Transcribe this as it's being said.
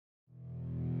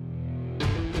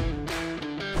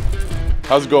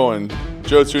How's it going?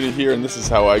 Joe Thuney here, and this is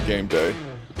how I game day.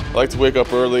 I like to wake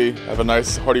up early, have a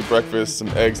nice hearty breakfast, some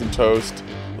eggs and toast,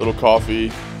 a little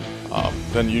coffee,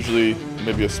 then usually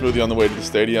maybe a smoothie on the way to the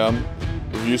stadium,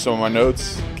 review some of my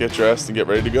notes, get dressed, and get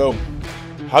ready to go.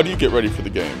 How do you get ready for the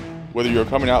game? Whether you're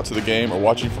coming out to the game or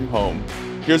watching from home,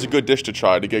 here's a good dish to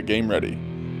try to get game ready.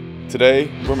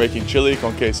 Today, we're making chili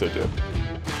con queso dip.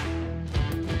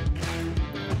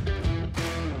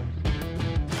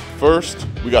 First,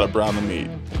 we gotta brown the meat.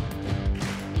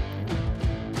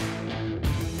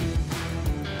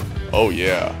 Oh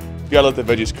yeah, you gotta let the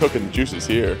veggies cook in the juices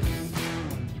here.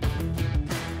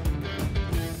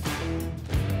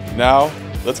 Now,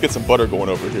 let's get some butter going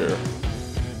over here.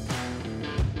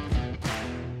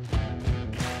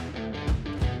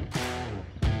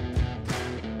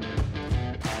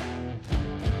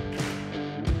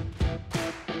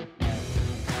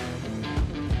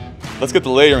 Let's get the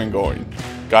layering going.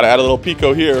 Gotta add a little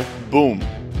pico here. Boom.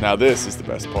 Now this is the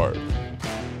best part.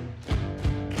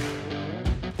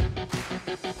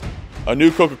 A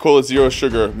new Coca Cola Zero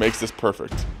Sugar makes this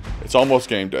perfect. It's almost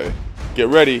game day. Get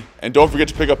ready, and don't forget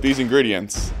to pick up these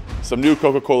ingredients. Some new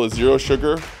Coca Cola Zero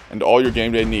Sugar, and all your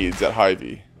game day needs at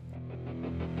Hy-Vee.